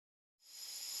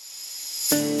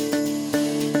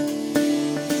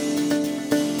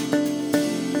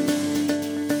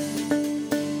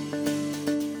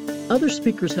Other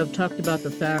speakers have talked about the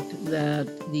fact that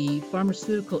the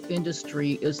pharmaceutical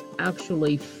industry is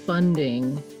actually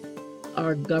funding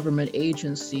our government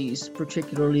agencies,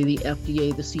 particularly the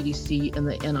FDA, the CDC, and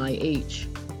the NIH.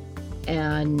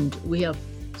 And we have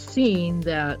seen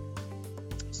that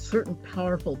certain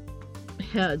powerful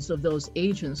heads of those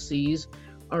agencies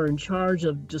are in charge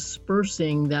of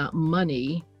dispersing that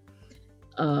money,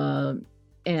 and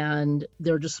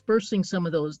they're dispersing some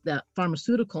of that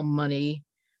pharmaceutical money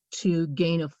to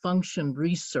gain of function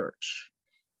research.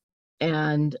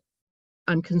 And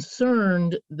I'm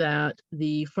concerned that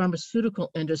the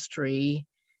pharmaceutical industry,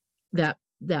 that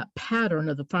pattern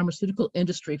of the pharmaceutical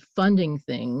industry funding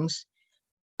things,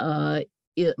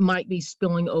 it might be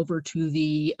spilling over to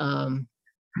the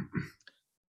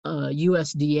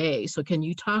USDA. So can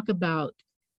you talk about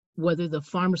whether the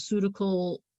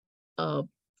pharmaceutical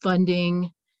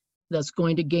funding that's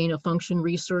going to gain a function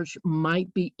research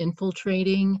might be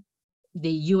infiltrating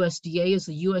the USDA? Is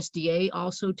the USDA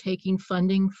also taking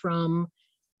funding from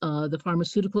the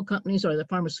pharmaceutical companies? Are the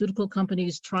pharmaceutical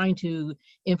companies trying to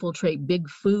infiltrate big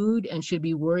food and would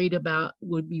be worried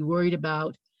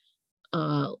about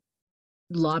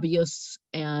lobbyists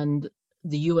and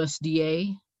the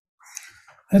USDA?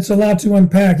 That's a lot to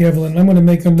unpack, Evelyn. I'm going to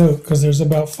make a note because there's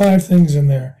about 5 things in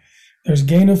there. There's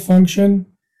gain of function,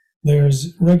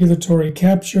 there's regulatory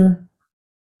capture,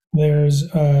 there's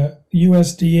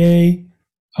USDA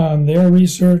on their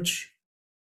research,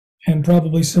 and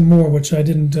probably some more, which I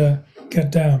didn't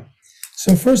get down.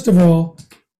 So first of all,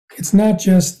 it's not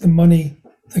just the money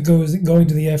that going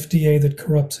to the FDA that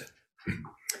corrupts it.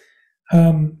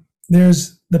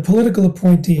 There's the political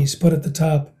appointees put at the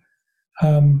top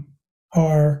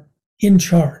are in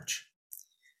charge,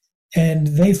 and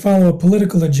they follow a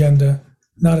political agenda,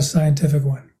 not a scientific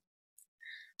one.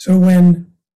 So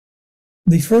when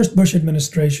the first Bush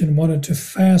administration wanted to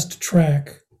fast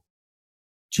track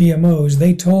GMOs,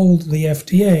 they told the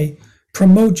FDA,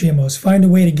 promote GMOs, find a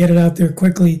way to get it out there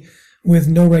quickly with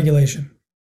no regulation.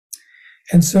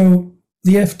 And so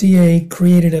the FDA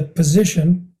created a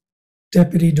position,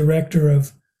 Deputy Director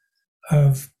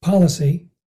of Policy,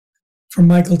 for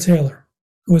Michael Taylor,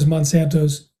 who was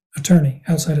Monsanto's attorney,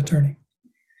 outside attorney.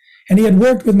 And he had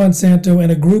worked with Monsanto and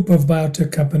a group of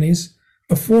biotech companies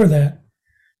before that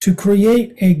to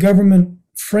create a government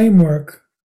framework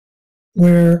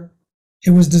where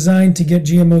it was designed to get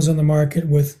GMOs on the market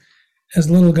with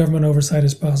as little government oversight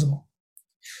as possible.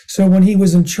 So when he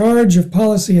was in charge of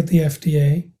policy at the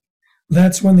FDA,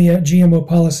 that's when the GMO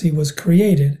policy was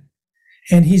created.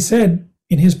 And he said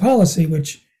in his policy,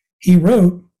 which he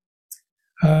wrote,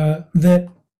 that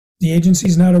the agency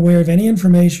is not aware of any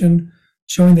information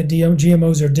showing that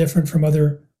GMOs are different from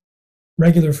other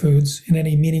regular foods in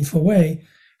any meaningful way.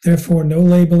 Therefore, no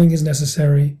labeling is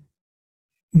necessary.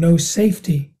 No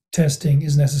safety testing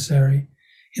is necessary.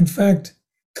 In fact,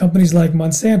 companies like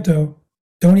Monsanto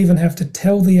don't even have to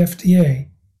tell the FDA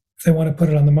if they want to put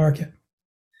it on the market.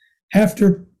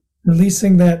 After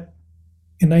releasing that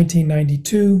in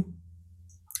 1992,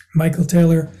 Michael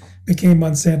Taylor became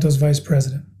Monsanto's vice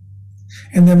president.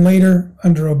 And then later,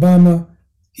 under Obama,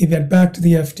 he went back to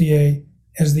the FDA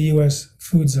as the U.S.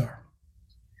 food czar.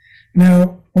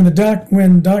 Now,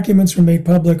 when documents were made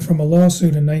public from a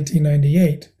lawsuit in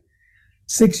 1998,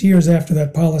 6 years after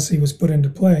that policy was put into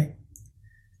play,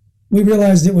 we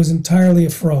realized it was entirely a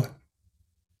fraud.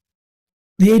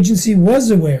 The agency was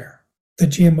aware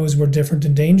that GMOs were different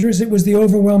and dangerous. It was the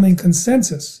overwhelming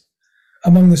consensus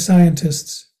among the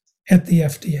scientists at the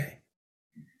FDA.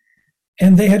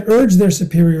 And they had urged their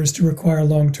superiors to require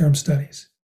long-term studies.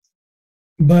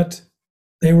 But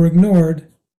they were ignored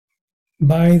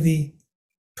by the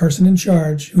person in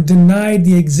charge who denied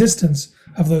the existence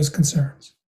of those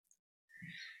concerns.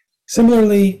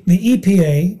 Similarly, the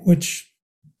EPA, which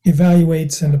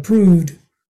evaluates and approved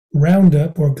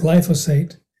Roundup or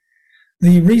glyphosate,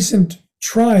 the recent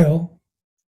trial,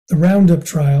 the Roundup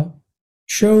trial,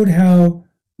 showed how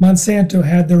Monsanto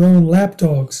had their own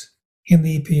lapdogs in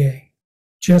the EPA.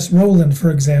 Jess Rowland, for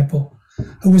example,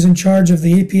 who was in charge of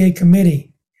the EPA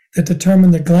committee that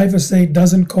determined that glyphosate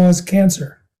doesn't cause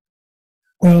cancer.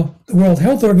 Well, the World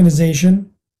Health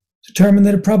Organization determined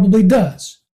that it probably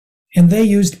does, and they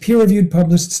used peer-reviewed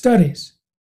published studies.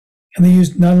 And they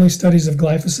used not only studies of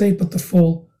glyphosate, but the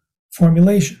full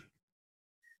formulation.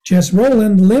 Jess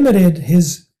Rowland limited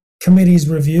his committee's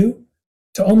review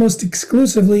to almost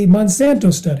exclusively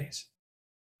Monsanto studies.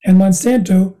 And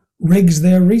Monsanto rigs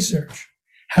their research.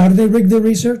 How do they rig their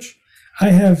research? I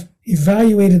have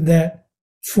evaluated that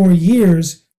for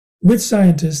years with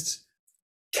scientists,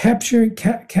 catching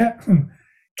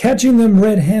them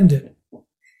red-handed.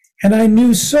 And I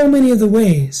knew so many of the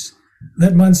ways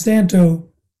that Monsanto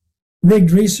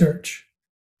rigged research,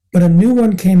 but a new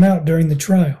one came out during the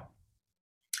trial.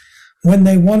 When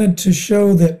they wanted to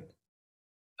show that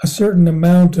a certain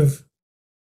amount of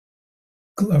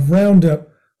Roundup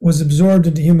was absorbed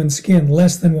into human skin,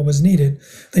 less than what was needed,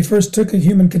 they first took a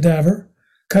human cadaver,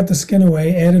 cut the skin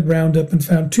away, added Roundup, and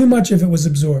found too much of it was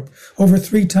absorbed, over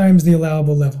 3 times the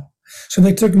allowable level. So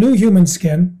they took new human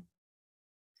skin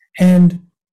and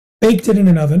baked it in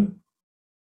an oven,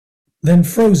 then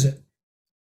froze it.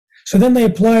 So then they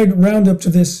applied Roundup to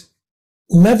this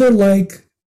leather-like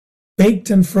baked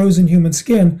and frozen human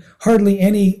skin. Hardly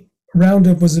any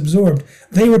Roundup was absorbed.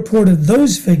 They reported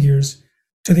those figures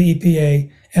to the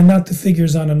EPA and not the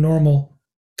figures on a normal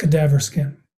cadaver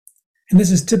skin. And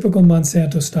this is typical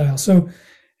Monsanto style. So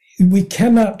we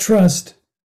cannot trust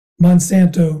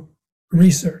Monsanto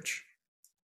research.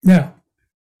 Now,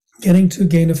 getting to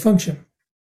gain of function.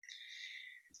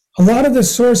 A lot of the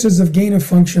sources of gain of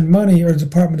function money are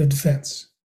Department of Defense.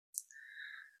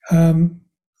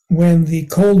 When the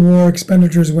Cold War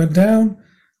expenditures went down,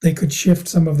 they could shift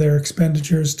some of their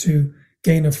expenditures to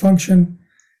gain of function,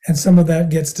 and some of that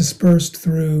gets dispersed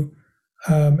through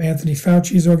Anthony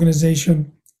Fauci's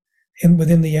organization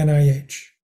within the NIH.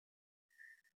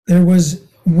 There was,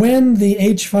 when the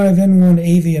H5N1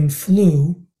 avian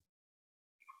flu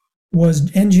was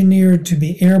engineered to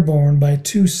be airborne by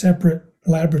 2 separate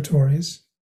laboratories,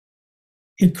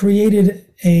 it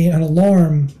created an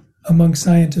alarm among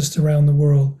scientists around the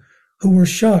world who were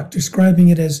shocked, describing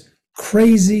it as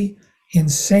crazy,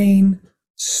 insane,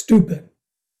 stupid.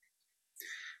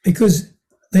 Because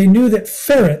they knew that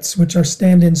ferrets, which are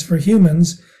stand-ins for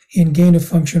humans in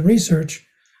gain-of-function research,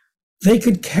 they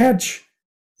could catch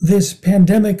this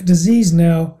pandemic disease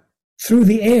now through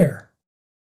the air.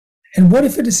 And what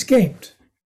if it escaped?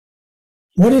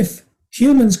 What if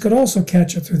humans could also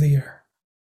catch it through the air?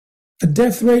 The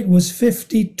death rate was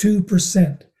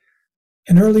 52%.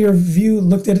 An earlier view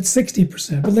looked at it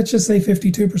 60%, but let's just say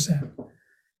 52%.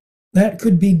 That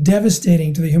could be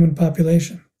devastating to the human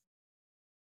population.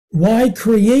 Why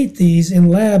create these in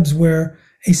labs where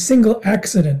a single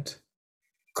accident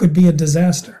could be a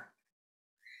disaster?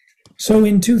 So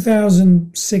in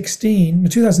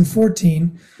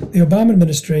 2014, the Obama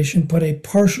administration put a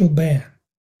partial ban,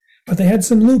 but they had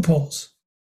some loopholes.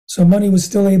 So money was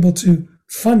still able to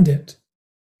fund it,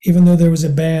 even though there was a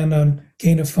ban on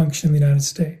gain of function in the United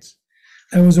States.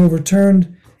 That was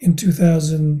overturned in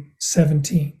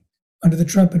 2017 under the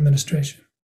Trump administration.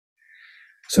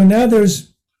 So now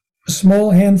there's a small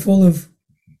handful of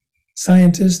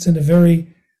scientists in a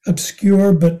very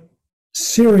obscure but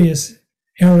serious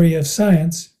area of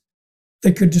science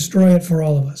that could destroy it for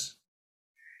all of us.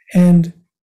 And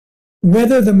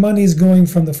whether the money is going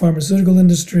from the pharmaceutical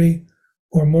industry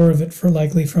or more of it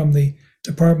likely from the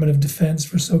Department of Defense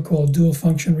for so-called dual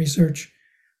function research,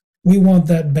 we want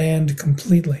that banned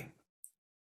completely.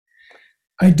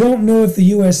 I don't know if the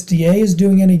USDA is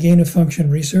doing any gain of function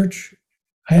research.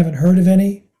 I haven't heard of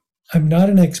any. I'm not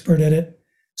an expert at it,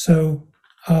 so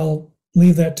I'll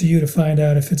leave that to you to find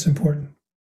out if it's important.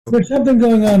 There's something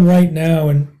going on right now,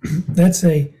 and that's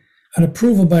an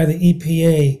approval by the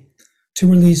EPA to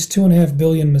release 2.5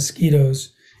 billion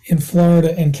mosquitoes in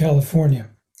Florida and California.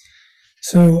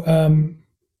 So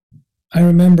I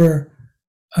remember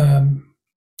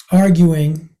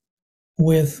arguing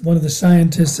with one of the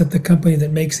scientists at the company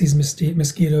that makes these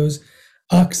mosquitoes,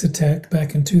 Oxitec,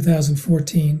 back in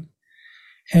 2014.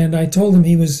 And I told him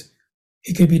he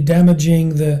could be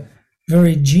damaging the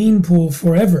very gene pool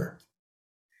forever.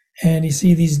 And you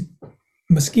see, these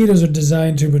mosquitoes are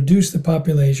designed to reduce the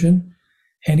population,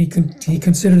 and he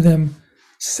considered them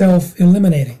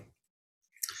self-eliminating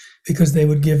because they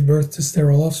would give birth to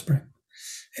sterile offspring.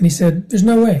 And he said, there's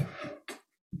no way.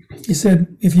 He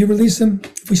said,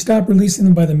 if we stop releasing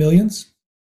them by the millions,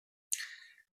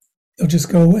 they'll just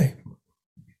go away.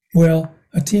 Well,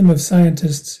 a team of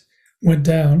scientists went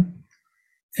down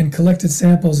and collected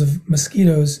samples of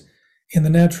mosquitoes in the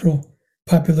natural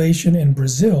population in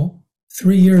Brazil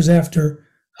 3 years after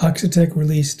Oxitec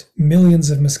released millions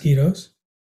of mosquitoes.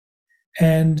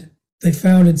 And they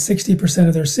found in 60%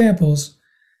 of their samples,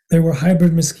 there were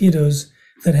hybrid mosquitoes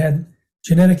that had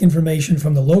genetic information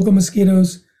from the local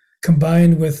mosquitoes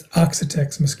combined with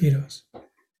Oxitec's mosquitoes.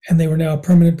 And they were now a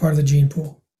permanent part of the gene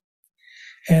pool.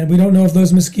 And we don't know if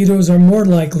those mosquitoes are more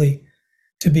likely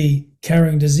to be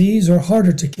carrying disease or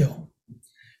harder to kill.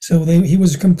 So he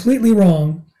was completely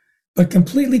wrong, but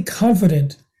completely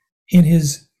confident in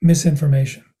his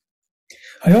misinformation.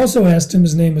 I also asked him,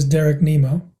 his name was Derek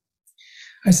Nemo.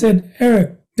 I said,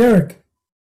 Derek,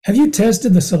 have you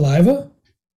tested the saliva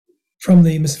from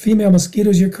the female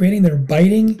mosquitoes you're creating that are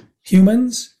biting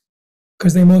humans?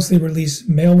 Because they mostly release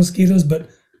male mosquitoes, but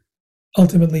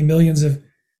ultimately millions of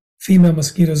female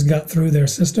mosquitoes got through their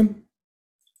system.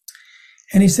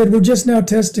 And he said, we're just now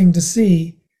testing to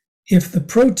see if the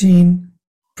protein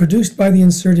produced by the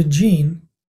inserted gene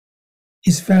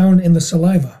is found in the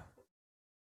saliva.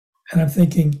 And I'm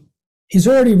thinking, he's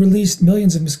already released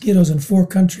millions of mosquitoes in 4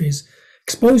 countries,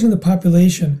 exposing the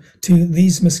population to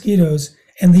these mosquitoes,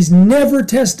 and he's never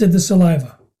tested the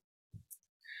saliva.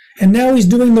 And now he's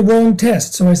doing the wrong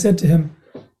test. So I said to him,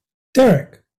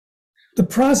 Derek, the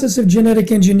process of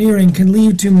genetic engineering can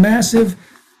lead to massive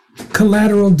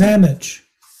collateral damage.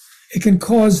 It can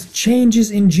cause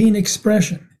changes in gene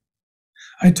expression.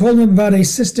 I told him about a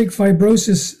cystic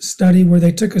fibrosis study where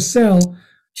they took a cell,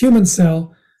 human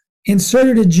cell,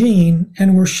 inserted a gene,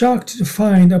 and were shocked to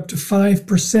find up to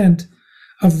 5%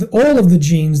 of all of the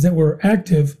genes that were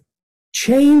active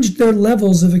changed their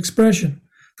levels of expression,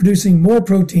 producing more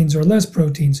proteins or less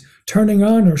proteins, turning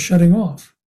on or shutting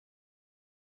off.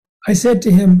 I said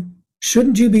to him,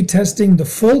 shouldn't you be testing the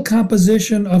full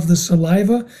composition of the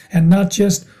saliva and not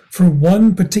just for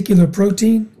one particular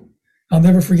protein? I'll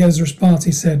never forget his response.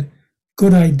 He said,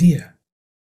 good idea.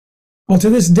 Well, to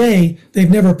this day,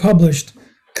 they've never published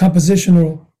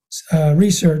compositional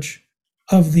research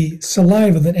of the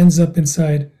saliva that ends up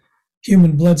inside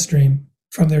human bloodstream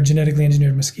from their genetically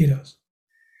engineered mosquitoes.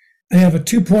 They have a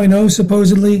 2.0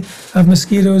 supposedly of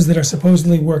mosquitoes that are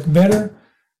supposedly work better,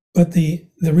 but the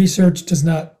research does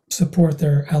not support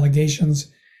their allegations,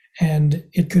 and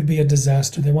it could be a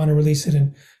disaster. They want to release it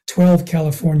in 12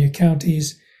 California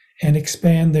counties and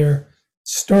expand their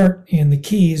start in the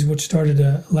Keys, which started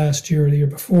last year or the year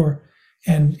before,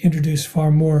 and introduce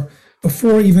far more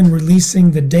before even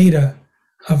releasing the data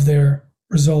of their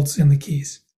results in the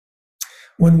Keys.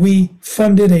 When we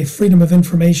funded a Freedom of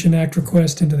Information Act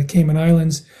request into the Cayman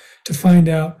Islands to find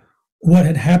out what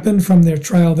had happened from their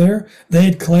trial there, they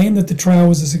had claimed that the trial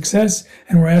was a success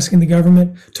and were asking the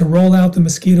government to roll out the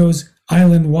mosquitoes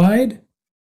island-wide.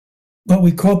 But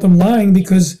we caught them lying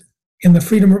because in the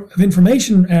Freedom of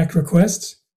Information Act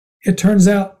requests, it turns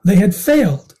out they had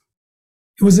failed.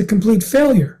 It was a complete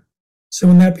failure. So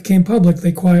when that became public,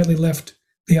 they quietly left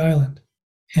the island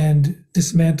and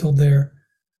dismantled their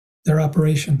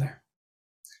operation there.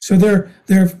 So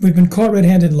we've been caught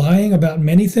red-handed lying about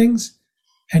many things,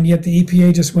 and yet the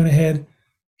EPA just went ahead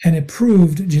and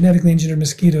approved genetically engineered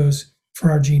mosquitoes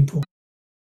for our gene pool.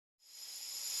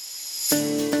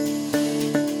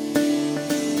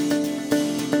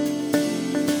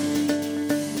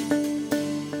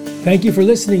 Thank you for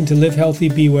listening to Live Healthy,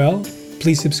 Be Well.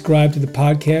 Please subscribe to the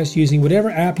podcast using whatever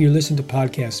app you listen to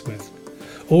podcasts with,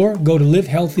 or go to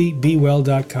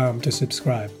livehealthybewell.com to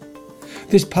subscribe.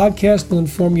 This podcast will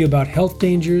inform you about health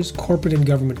dangers, corporate and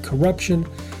government corruption,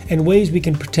 and ways we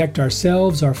can protect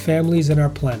ourselves, our families, and our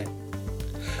planet.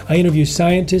 I interview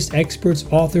scientists, experts,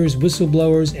 authors,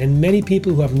 whistleblowers, and many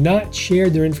people who have not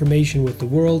shared their information with the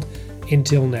world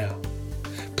until now.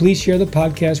 Please share the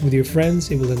podcast with your friends.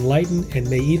 It will enlighten and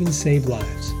may even save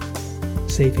lives.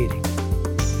 Safe eating.